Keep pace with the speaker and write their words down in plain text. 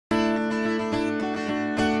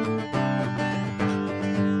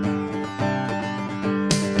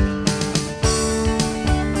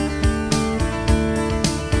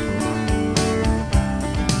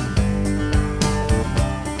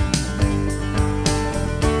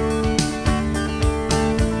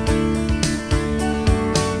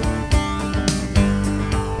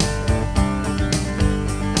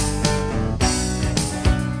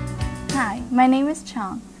My name is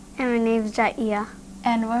Chong. And my name is Jaiya.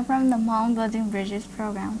 And we're from the Mom Building Bridges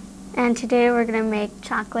program. And today we're going to make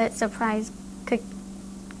chocolate surprise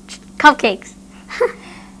cupcakes.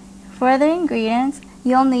 For the ingredients,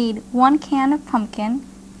 you'll need 1 can of pumpkin,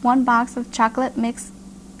 1 box of chocolate mix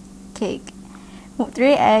cake,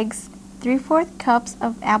 3 eggs, 3/4 cups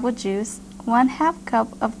of apple juice, 1/2 cup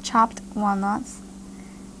of chopped walnuts.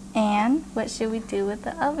 And what should we do with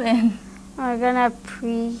the oven? We're going to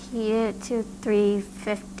preheat it to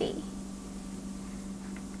 350.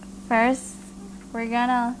 First, we're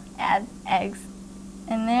gonna add eggs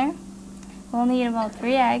in there. We'll need about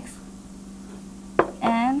 3 eggs.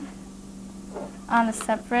 And on a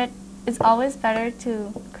separate, it's always better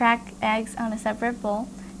to crack eggs on a separate bowl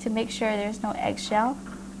to make sure there's no eggshell.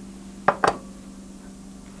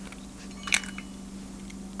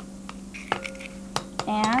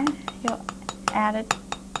 And you'll add it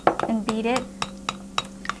and beat it.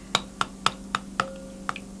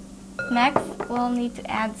 Next, we'll need to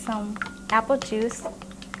add some apple juice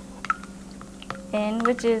in,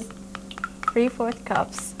 which is 3/4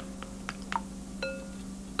 cups.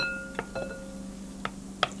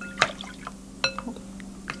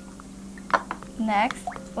 Next,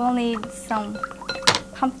 we'll need some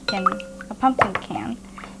a pumpkin can.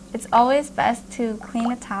 It's always best to clean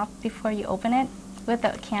the top before you open it with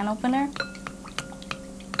a can opener.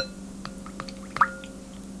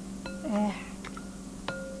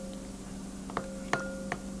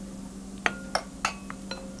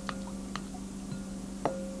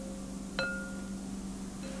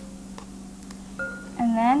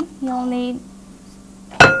 And then you'll need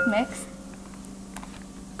mix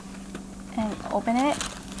and open it.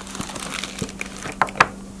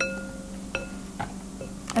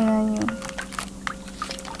 And then you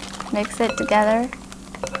mix it together.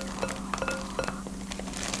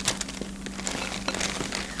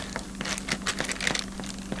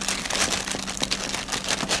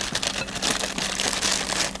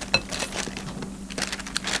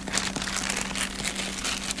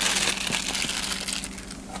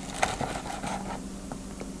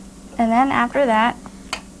 And then after that,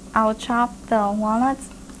 I'll chop the walnuts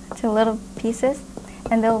to little pieces,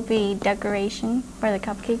 and there will be decoration for the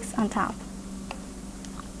cupcakes on top.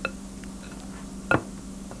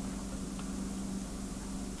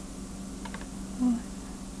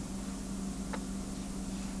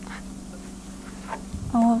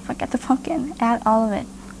 Oh, forget the pumpkin. Add all of it.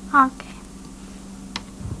 Okay.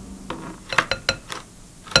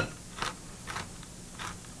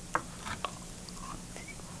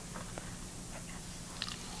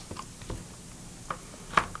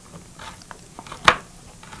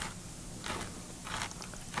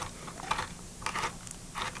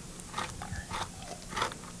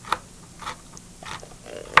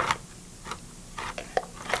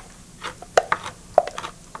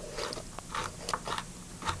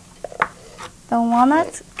 The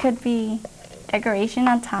walnuts could be decoration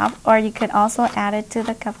on top, or you could also add it to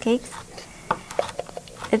the cupcakes.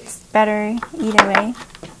 It's better either way.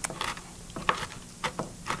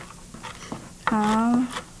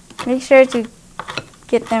 Make sure to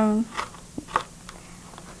get them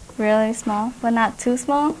really small, but not too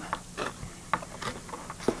small.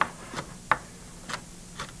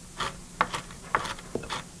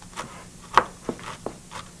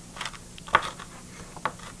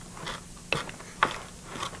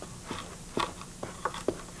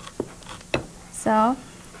 So,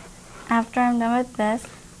 after I'm done with this,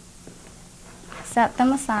 set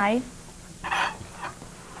them aside.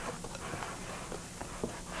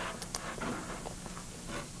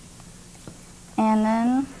 And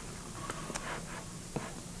then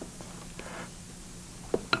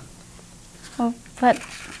we'll put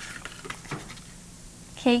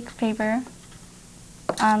cake paper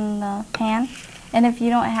on the pan. And if you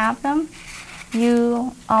don't have them,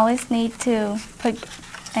 you always need to put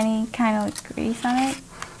any kind of grease on it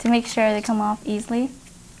to make sure they come off easily.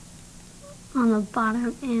 On the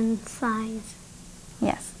bottom and sides.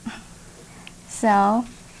 Yes. So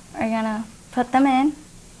we're gonna put them in.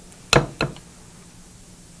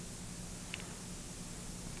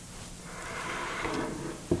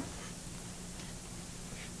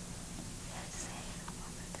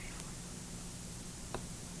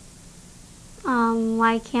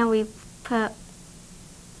 Why can't we put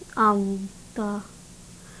the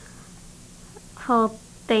whole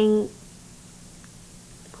thing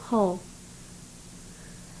whole?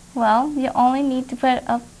 Well, you only need to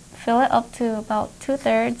fill it up to about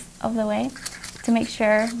 2/3 of the way to make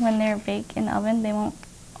sure when they're baked in the oven they won't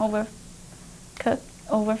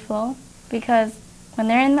overflow, because when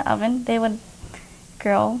they're in the oven they would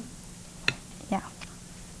grow. Yeah.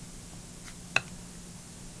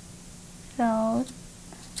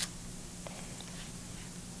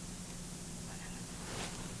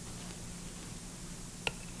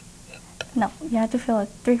 No, you have to fill it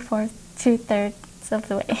 3/4, 2/3 of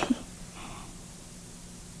the way.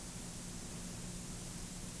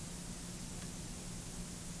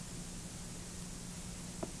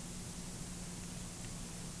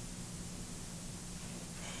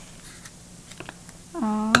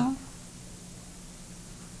 Oh.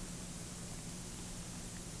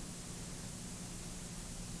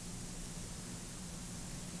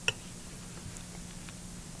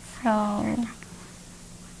 So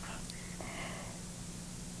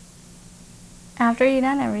after you've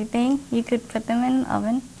done everything, you could put them in the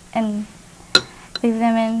oven and leave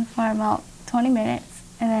them in for about 20 minutes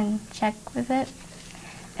and then check with it.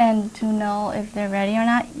 And to know if they're ready or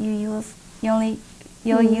not, you'll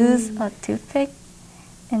use a toothpick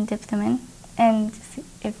and dip them in and see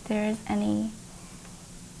if there's any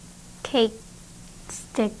Cake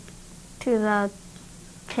stick to the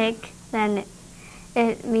pick, then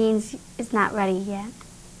it means it's not ready yet.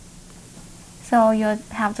 So you'll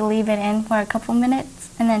have to leave it in for a couple minutes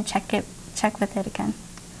and then check with it again.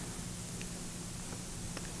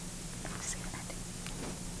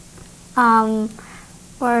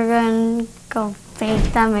 We're going to go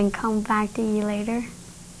bake them and come back to you later.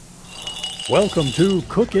 Welcome to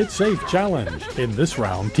Cook It Safe Challenge. In this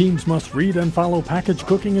round, teams must read and follow package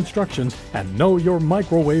cooking instructions and know your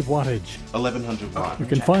microwave wattage. 1100 watts. You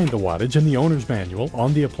can find the wattage in the owner's manual,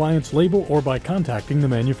 on the appliance label, or by contacting the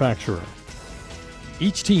manufacturer.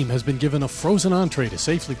 Each team has been given a frozen entree to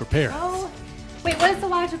safely prepare. Oh, wait, what is the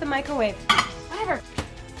wattage of the microwave? Whatever.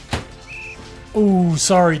 Oh,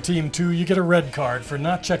 sorry, Team 2. You get a red card for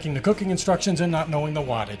not checking the cooking instructions and not knowing the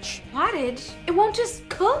wattage. Wattage? It won't just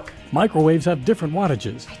cook? Microwaves have different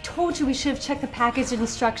wattages. I told you we should have checked the package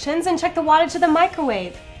instructions and checked the wattage of the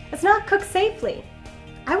microwave. It's not cooked safely.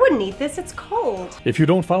 I wouldn't eat this, it's cold. If you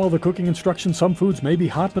don't follow the cooking instructions, some foods may be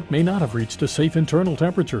hot but may not have reached a safe internal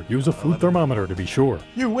temperature. Use a food thermometer to be sure.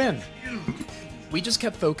 You win. We just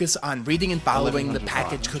kept focus on reading and following the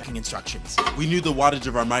package cooking instructions. We knew the wattage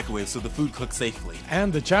of our microwave so the food cooked safely.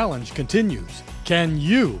 And the challenge continues. Can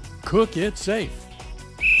you cook it safe?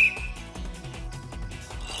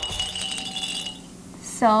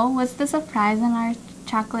 So, what's the surprise in our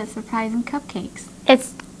chocolate surprise and cupcakes?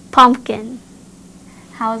 It's pumpkin.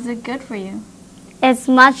 How is it good for you? It's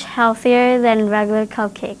much healthier than regular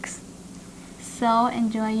cupcakes. So,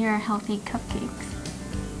 enjoy your healthy cupcakes.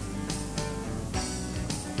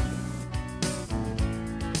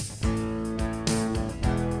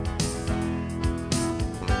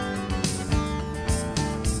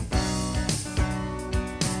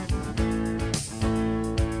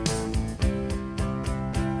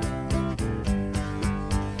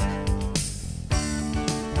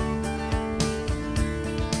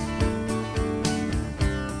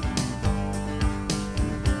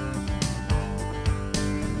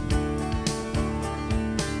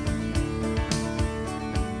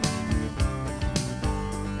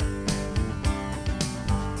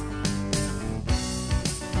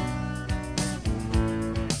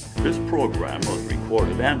 This program was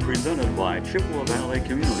recorded and presented by Chippewa Valley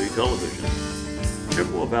Community Television.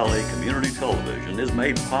 Chippewa Valley Community Television is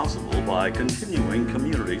made possible by continuing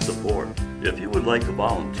community support. If you would like to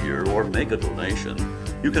volunteer or make a donation,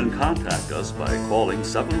 you can contact us by calling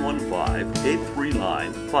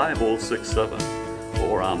 715-839-5067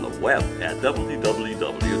 or on the web at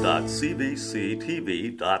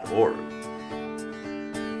www.cbctv.org.